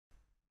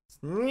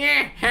Wow,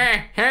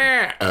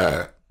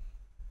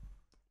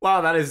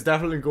 that is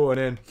definitely going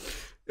in.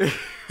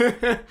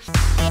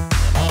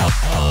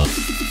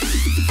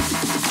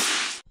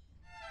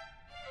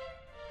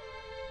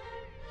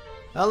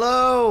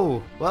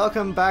 Hello!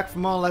 Welcome back for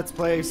more Let's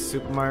Play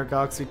Super Mario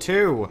Galaxy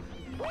 2.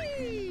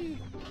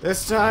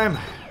 This time,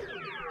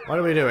 what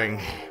are we doing?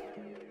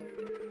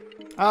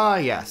 Ah,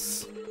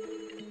 yes.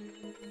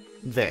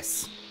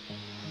 This.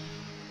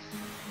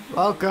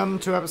 Welcome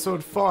to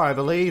episode 4, I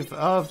believe,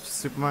 of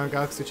Super Mario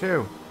Galaxy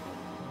 2.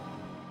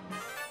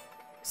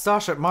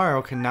 Starship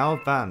Mario can now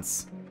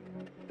advance.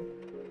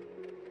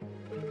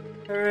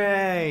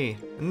 Hooray!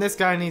 And this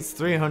guy needs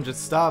 300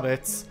 star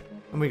bits,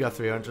 and we got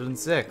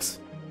 306.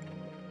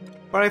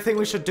 But I think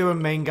we should do a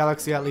main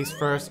galaxy at least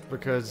first,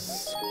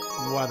 because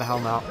why the hell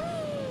not?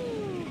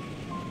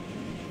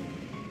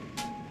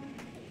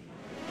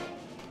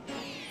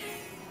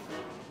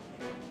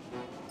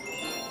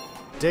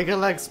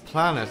 Megaleg's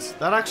planet.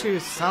 That actually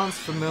sounds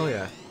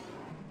familiar.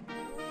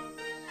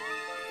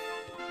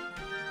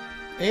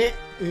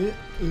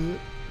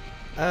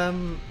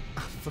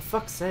 For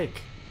fuck's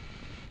sake.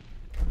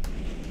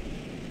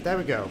 There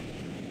we go.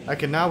 I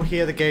can now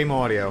hear the game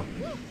audio.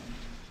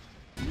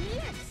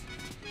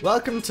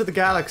 Welcome to the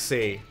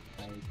galaxy.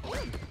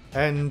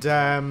 And,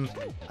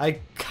 I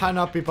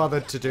cannot be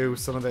bothered to do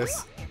some of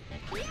this.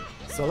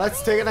 So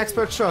let's take an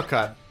expert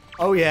shortcut.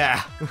 Oh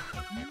yeah.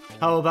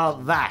 How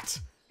about that?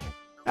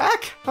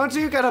 Heck, how do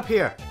you get up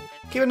here?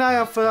 Keep an eye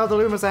out for other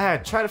Lumas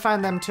ahead. Try to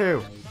find them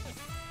too.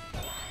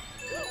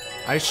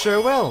 I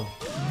sure will.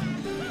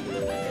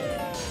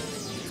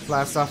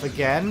 Blast off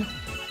again.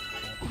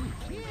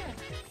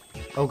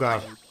 Oh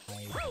god.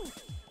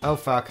 Oh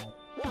fuck.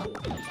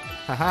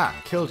 Haha,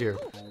 killed you.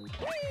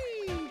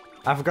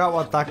 I forgot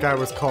what that guy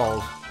was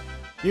called.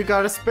 You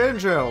got a spin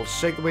drill.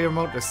 Shake the Wii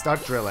remote to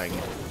start drilling.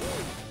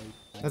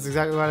 That's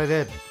exactly what I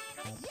did.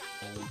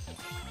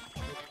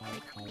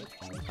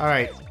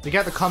 Alright, you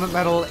get the Comet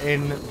Medal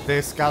in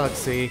this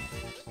galaxy.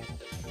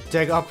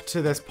 Dig up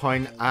to this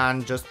point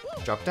and just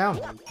drop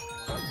down.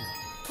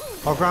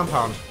 Or ground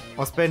pound.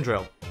 Or spin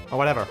drill. Or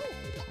whatever.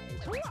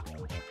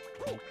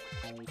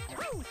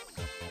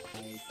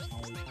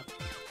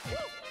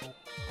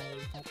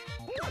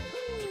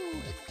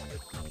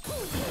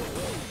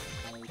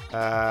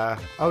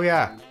 Oh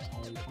yeah.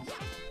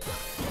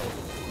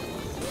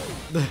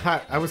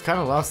 I was kind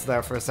of lost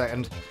there for a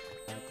second.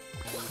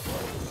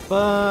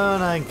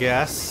 But I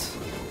guess.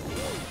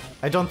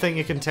 I don't think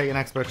you can take an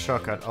expert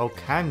shortcut. Oh,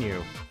 can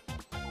you?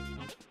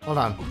 Hold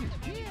on.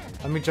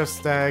 Let me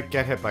just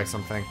get hit by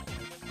something.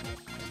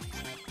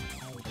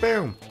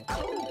 Boom!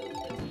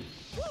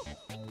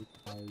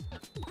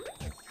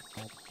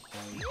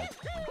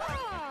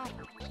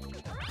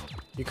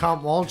 You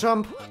can't wall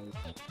jump?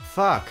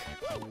 Fuck.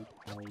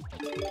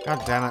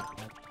 God damn it.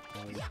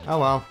 Oh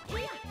well.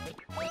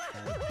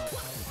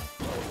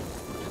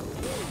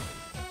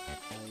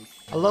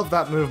 I love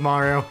that move,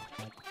 Mario.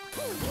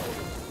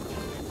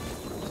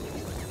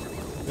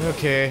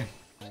 Okay.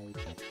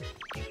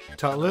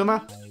 Tot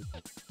Luma?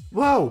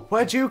 Whoa,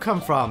 where'd you come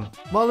from?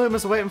 More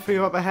Lumas are waiting for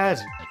you up ahead.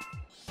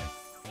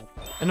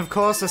 And of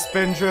course, a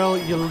spin drill,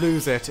 you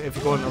lose it if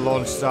you go into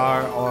Launch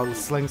Star or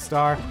Sling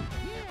Star.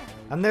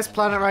 And this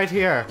planet right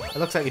here, it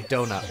looks like a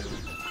donut.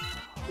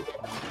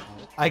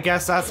 I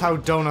guess that's how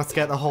donuts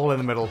get the hole in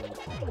the middle.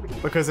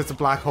 Because it's a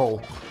black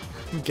hole.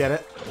 Get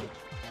it?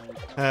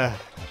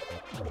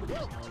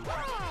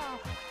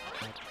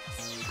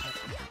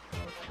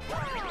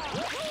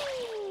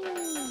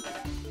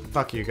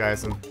 Fuck you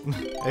guys.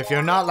 If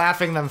you're not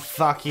laughing, then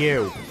fuck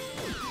you.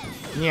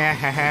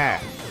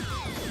 Yeah.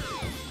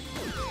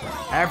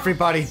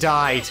 Everybody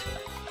died.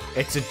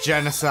 It's a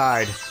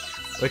genocide.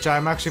 Which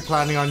I'm actually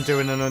planning on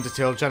doing an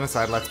Undertale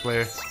genocide Let's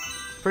Play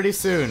pretty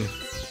soon.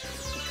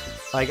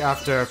 Like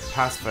after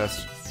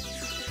Pacifist.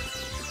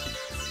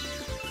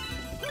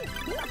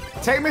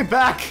 Take me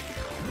back!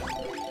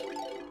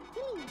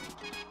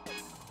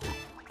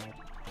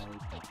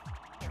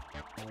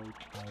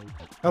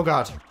 Oh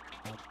god.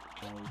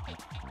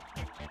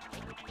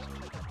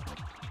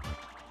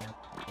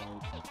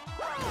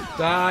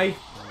 Die.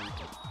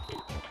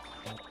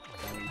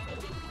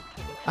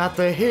 At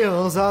the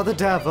heels of the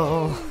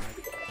devil.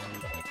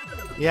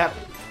 Yep.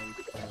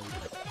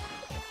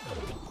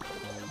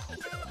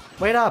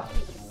 Wait up.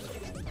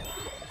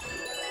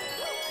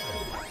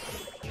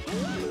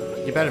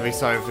 You better be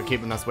sorry for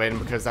keeping us waiting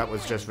because that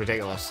was just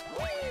ridiculous.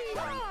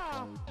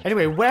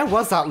 Anyway, where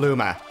was that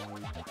Luma?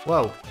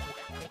 Whoa.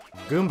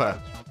 Goomba.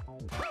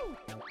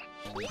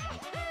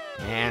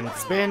 And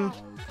spin.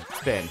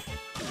 Spin.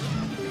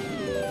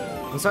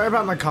 I'm sorry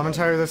about my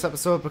commentary this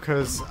episode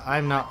because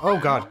I'm not- oh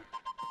god.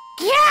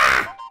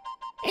 Yeah!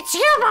 It's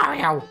you,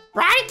 Mario,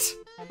 right?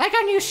 Like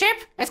our new ship?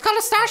 It's called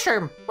a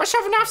Starshroom. We're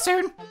shoving off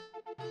soon.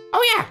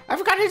 Oh yeah, I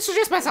forgot to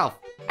introduce myself.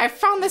 I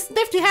found this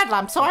nifty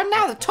headlamp, so I'm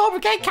now the Tow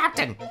Brigade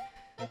Captain.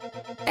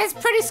 There's a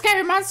pretty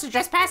scary monster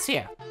just past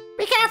here.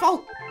 Be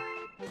careful.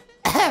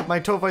 My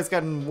toe fight's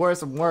getting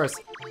worse and worse.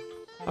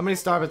 How many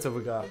star bits have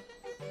we got?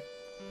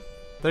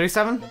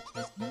 37?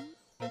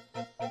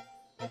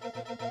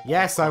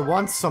 Yes, I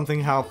want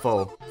something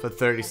helpful for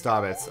 30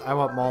 star bits. I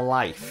want more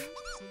life.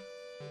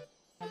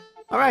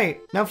 Alright,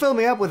 now fill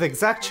me up with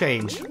exact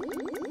change.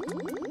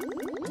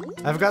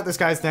 I forgot this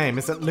guy's name.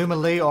 Is it Luma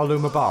Lee or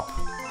Luma Bop?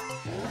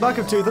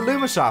 Welcome to the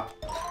Luma shop.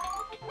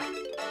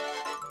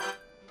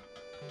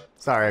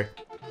 Sorry.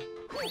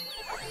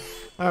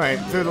 Alright,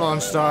 food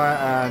launch star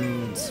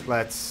and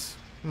let's...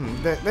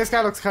 this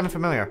guy looks kind of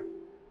familiar.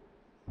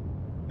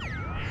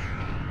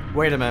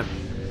 Wait a minute.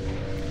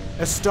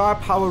 A star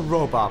powered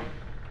robot.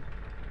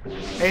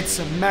 It's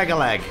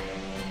Megaleg.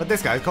 But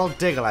this guy's called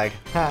Digaleg.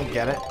 Ha,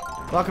 get it.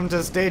 Welcome to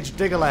the stage,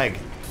 Digaleg.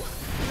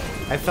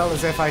 I felt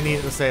as if I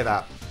needed to say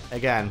that.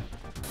 Again.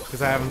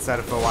 Because I haven't said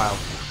it for a while.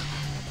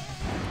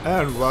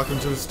 And welcome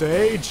to the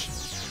stage.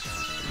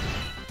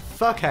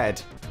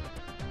 Fuckhead.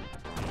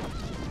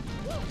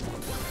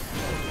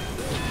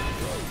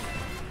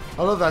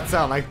 I love that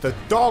sound, like the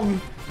dong.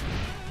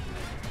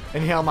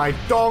 Inhale my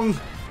dong.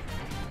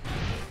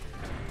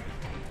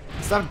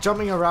 Stop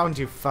jumping around,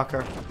 you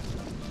fucker.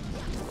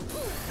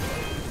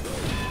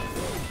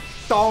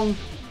 Dong.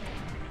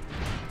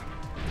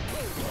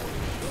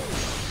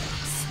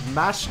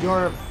 Smash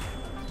your...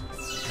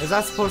 Is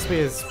that supposed to be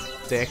his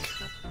dick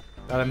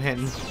that I'm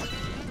hitting?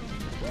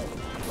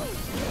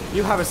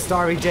 You have a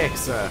starry dick,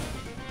 sir.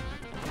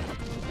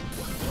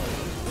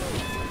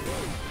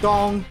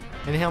 Dong.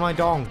 Inhale my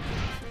dong.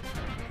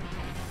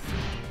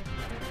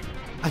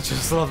 I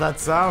just love that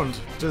sound.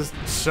 Just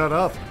shut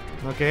up,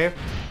 okay?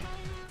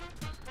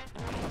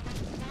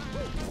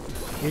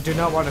 You do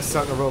not want to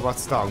suck a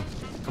robot's tongue.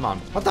 Come on.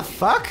 What the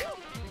fuck?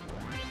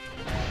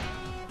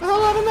 What the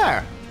hell happened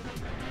there?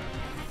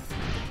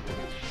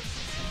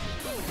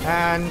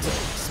 And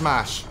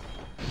smash.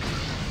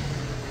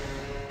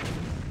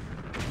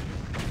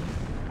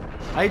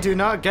 I do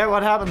not get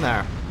what happened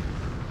there.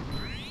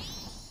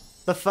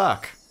 The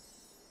fuck?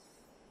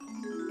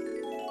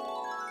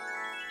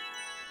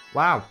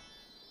 Wow.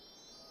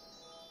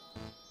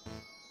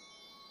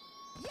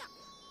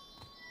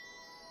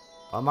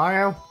 Well,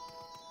 Mario?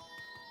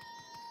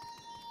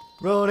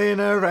 Rolling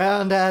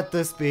around at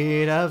the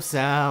speed of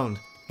sound.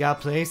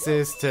 Got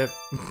places to...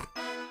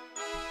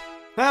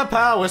 A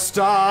power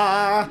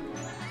star!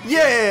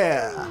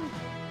 Yeah!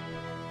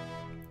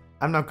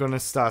 I'm not gonna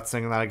start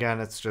singing that again,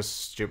 it's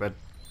just stupid.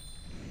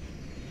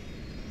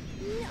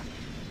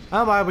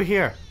 Oh, why are we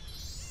here?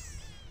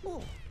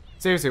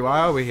 Seriously, why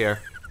are we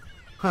here?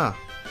 Huh.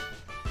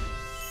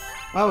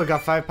 Well, we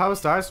got 5 power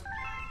stars.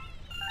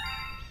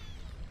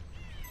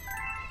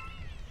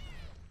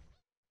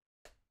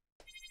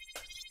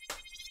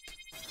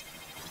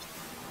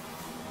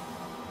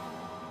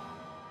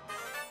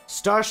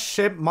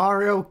 Starship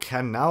Mario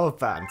can now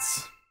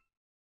advance.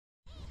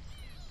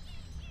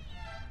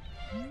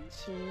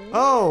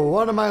 Oh,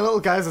 one of my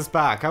little guys is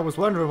back. I was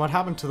wondering what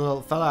happened to the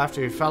little fella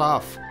after he fell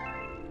off.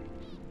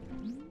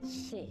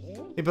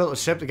 He built a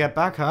ship to get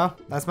back, huh?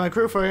 That's my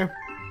crew for you.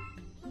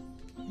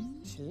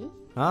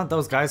 Huh?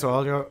 Those guys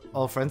are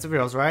all friends of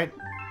yours, right?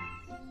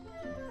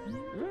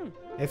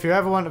 If you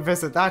ever want to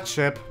visit that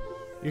ship,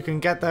 you can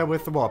get there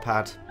with the warp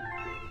pad.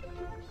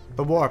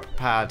 The warp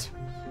pad.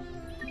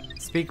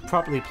 Speak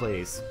properly,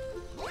 please.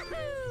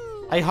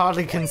 I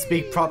hardly can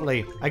speak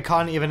properly. I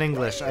can't even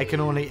English. I can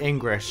only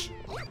English.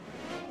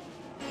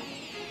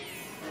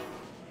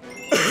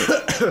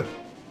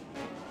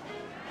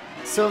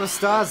 Silver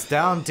stars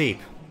down deep.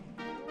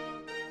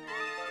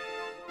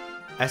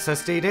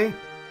 SSDD?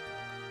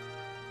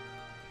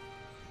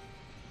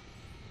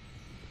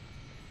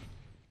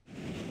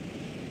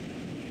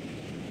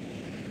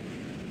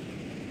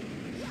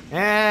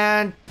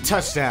 And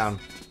touchdown.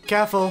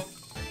 Careful.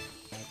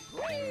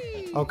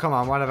 Oh, come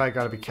on. What have I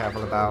got to be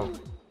careful about?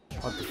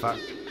 What the fuck?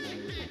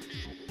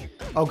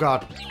 Oh,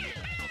 God.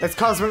 It's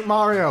Cosmic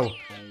Mario.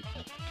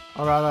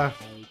 Or rather,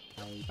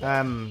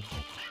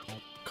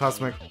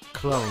 Cosmic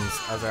Clones,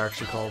 as they're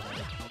actually called.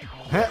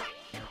 Heh.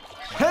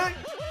 Heh.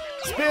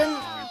 Spin.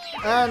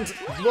 And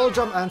roll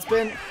jump and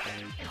spin.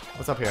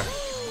 What's up here?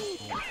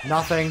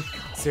 Nothing.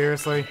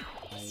 Seriously.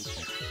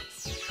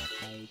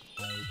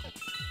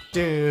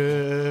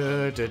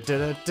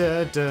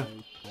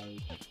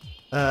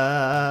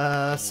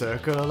 A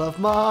circle of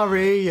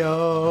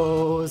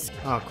Marios.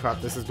 Oh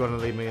crap, this is going to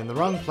lead me in the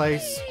wrong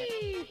place.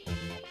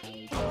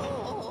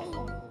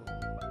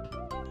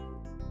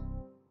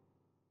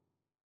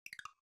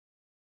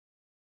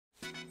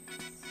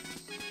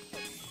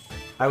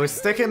 I was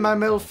sticking my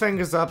middle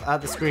fingers up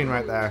at the screen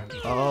right there.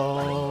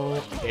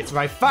 Oh, it's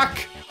right.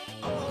 Fuck!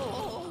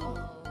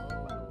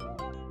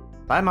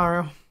 Bye,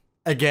 Mario.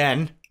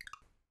 Again.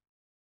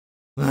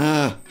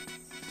 Ugh.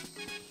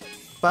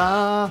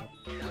 Ba.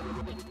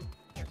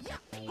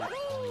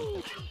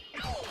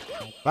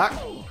 Back.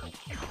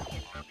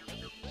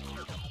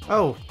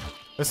 Oh,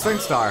 a Sling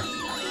Star.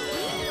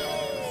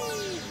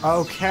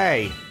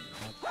 Okay.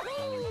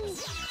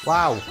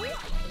 Wow.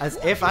 As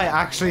if I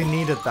actually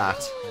needed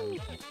that.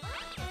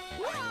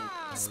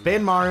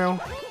 Spin, Mario.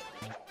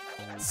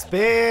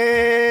 Spin!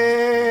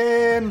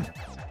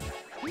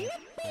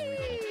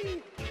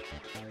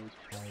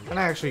 Can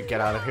I actually get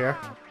out of here?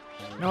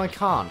 No, I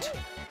can't.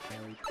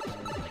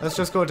 Let's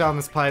just go down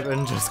this pipe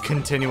and just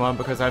continue on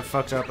because I've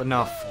fucked up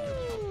enough.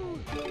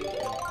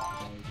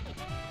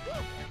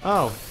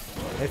 Oh,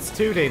 it's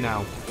 2D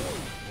now.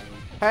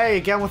 Hey,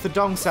 again with the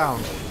dong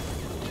sound.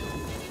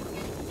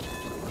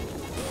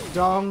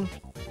 Dong,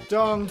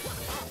 dong.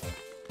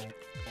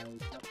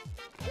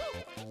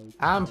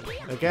 Amp,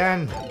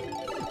 again.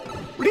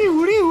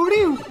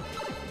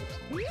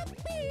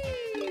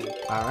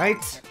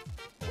 Alright.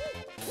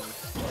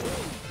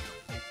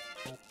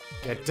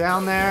 Get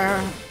down there.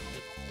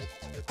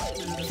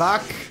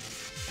 Fuck.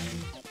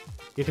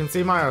 You can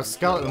see Mario's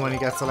skeleton when he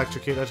gets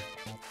electrocuted.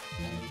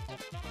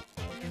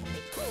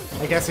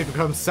 I guess he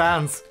becomes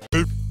Sans.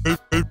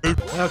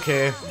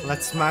 Okay,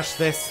 let's smash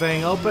this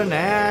thing open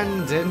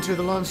and into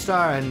the Lone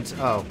Star and...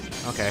 oh,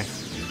 okay.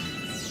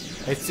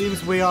 It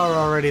seems we are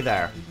already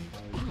there.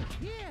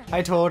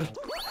 Hi Toad.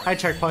 Hi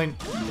checkpoint.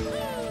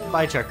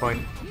 Bye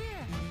checkpoint.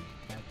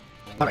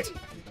 Alright,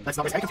 let's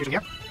not waste any confusion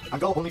here. I'll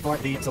go only for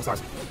the silver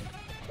stars.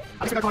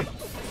 I'll just grab a coin.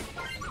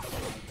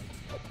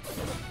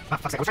 Ah,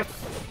 fuck's sake, which way?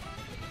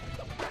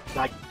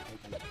 Die.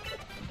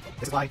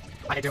 This is why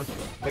I hate doing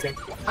this game.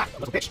 Ah,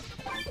 little bitch.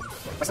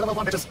 We're still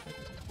level 1, bitches.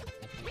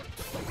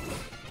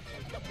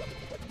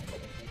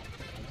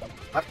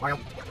 What, Mario?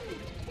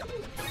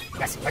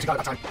 Yes, I actually got it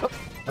that time. Oh,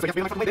 that's what you have to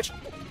be on my fucking way, bitch.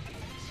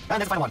 And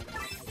there's the final one.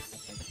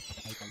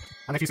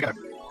 And they fuse together.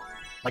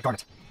 Like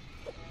Garnet.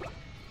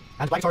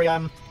 And Obseratory,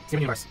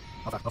 Steven Universe.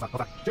 Oh fuck, oh fuck, oh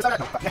fuck. Just like that,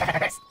 no, fuck.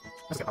 Yes!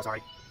 Let's go, oh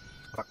sorry.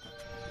 Oh fuck.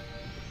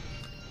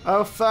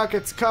 Oh fuck,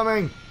 it's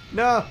coming!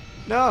 No!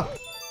 No!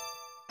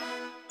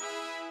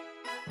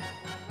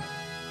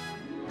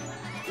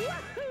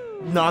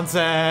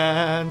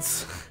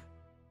 Nonsense!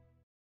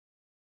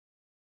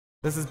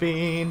 This has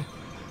been...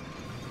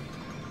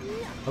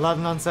 a lot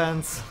of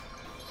nonsense.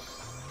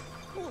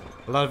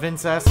 A lot of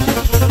incest.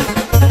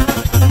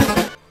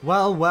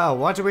 Well, well,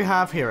 what do we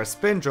have here? A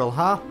spindrill,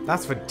 huh?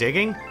 That's for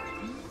digging?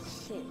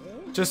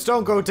 Just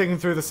don't go digging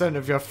through the center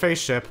of your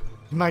spaceship.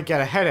 You might get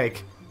a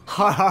headache.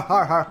 Har har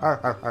har har har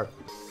har har.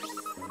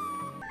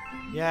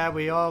 Yeah,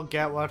 we all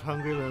get what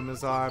hungry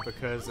Lumas are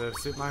because of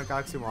Super Mario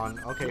Galaxy 1.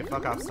 Okay,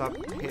 fuck off, stop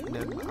hitting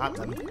them at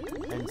them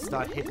and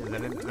start hitting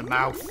them into the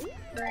mouth.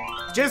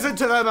 Jizz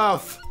into their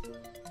mouth!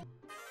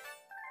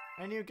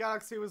 A new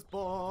galaxy was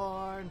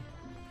born.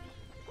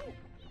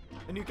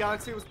 A new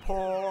galaxy was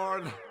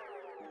born.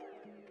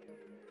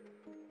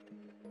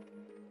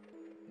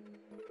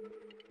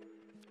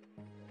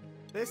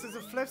 This is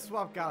a flip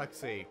swap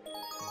galaxy,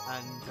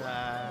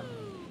 and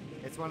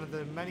it's one of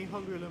the many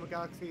Hungry Luma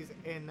galaxies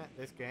in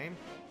this game.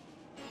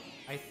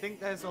 I think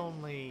there's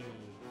only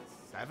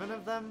 7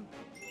 of them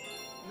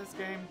in this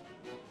game.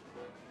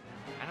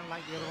 I don't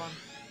like the other one.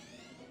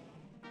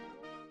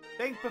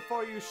 Think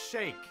before you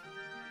shake.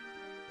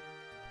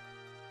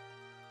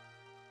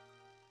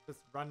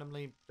 Just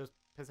randomly just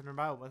pissing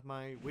about with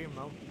my Wii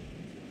remote.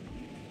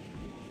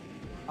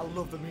 I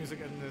love the music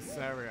in this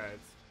area.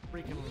 It's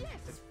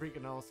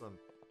freaking awesome.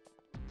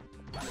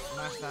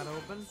 Smash that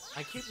open.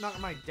 I keep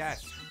knocking my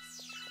desk.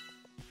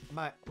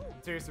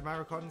 Seriously, my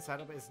recording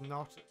setup is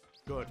not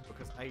good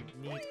because I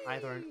need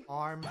either an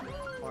arm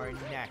or a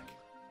neck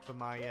for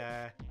my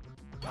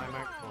my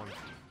microphone.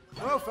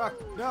 Oh fuck!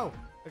 No!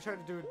 I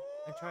tried to do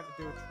a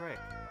trick.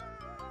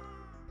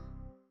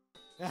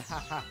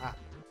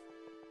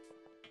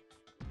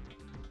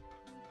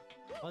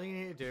 All you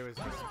need to do is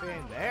just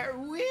spin there.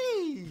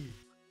 Whee!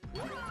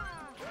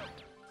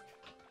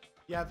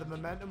 Yeah, the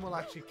momentum will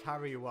actually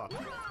carry you up.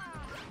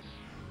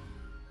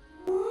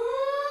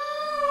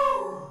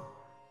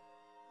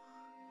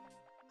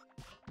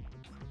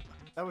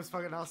 That was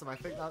fucking awesome. I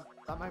think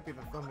that might be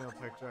the thumbnail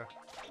picture.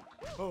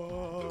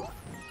 Oh,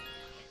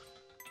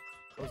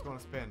 I was going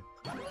to spin,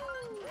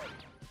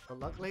 but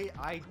luckily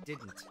I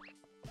didn't.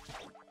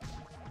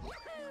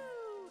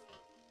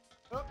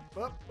 Up,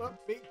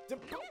 beat.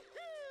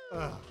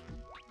 Ugh.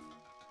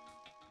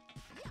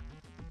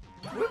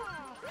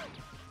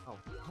 Oh,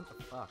 what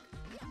the fuck?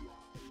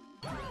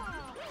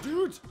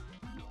 Dude!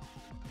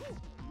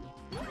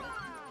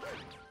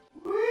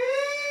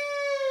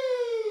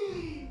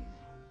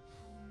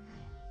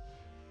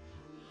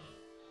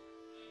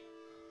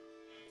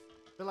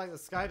 I feel like the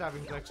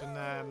skydiving glitch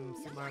in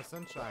Super Mario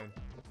Sunshine.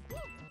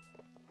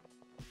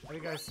 Have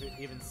you guys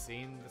even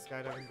seen the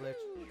skydiving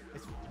glitch?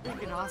 It's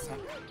freaking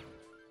awesome.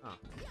 Oh.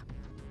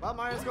 Well,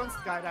 Mario's going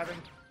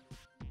skydiving.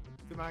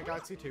 Super Mario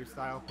Galaxy 2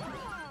 style.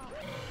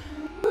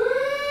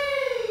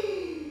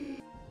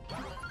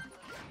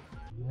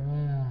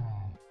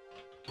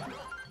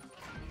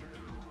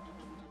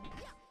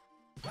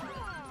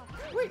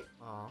 Wait!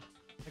 Aw,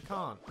 I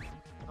can't.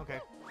 Okay.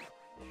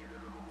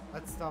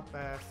 Let's stop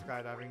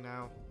skydiving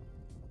now.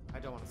 I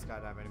don't want to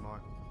skydive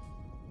anymore.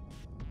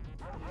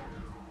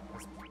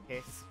 That's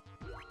piss.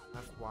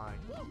 That's why.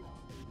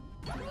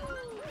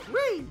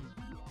 Whee!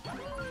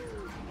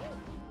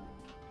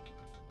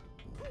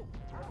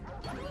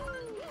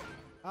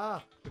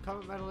 Ah, the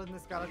comet medal in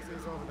this galaxy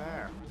is over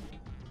there.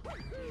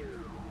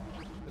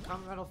 The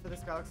comet medal for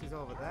this galaxy is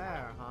over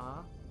there,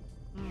 huh?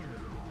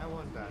 I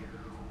wonder.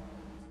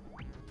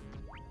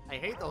 I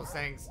hate those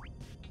things.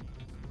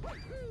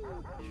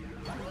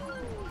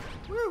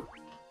 Woo!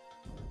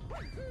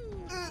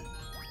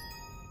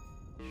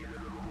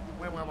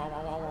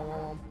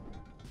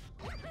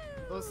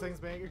 Those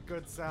things make a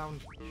good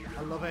sound.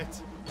 I love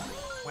it.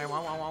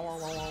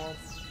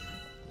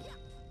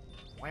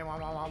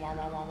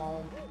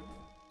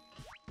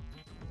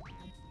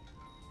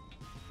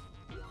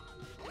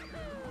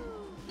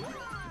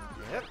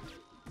 Yep.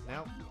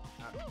 Nope.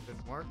 That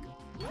didn't work.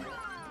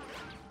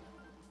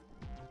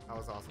 That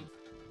was awesome.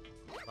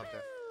 Loved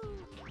it.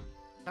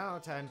 10 out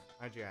of 10,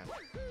 IGN.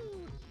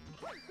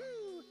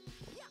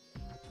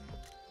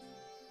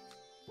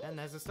 And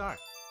there's a star.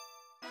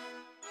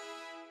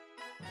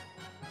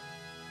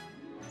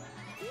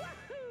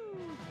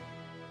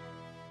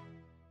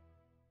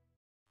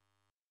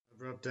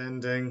 Abrupt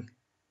ending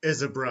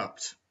is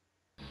abrupt.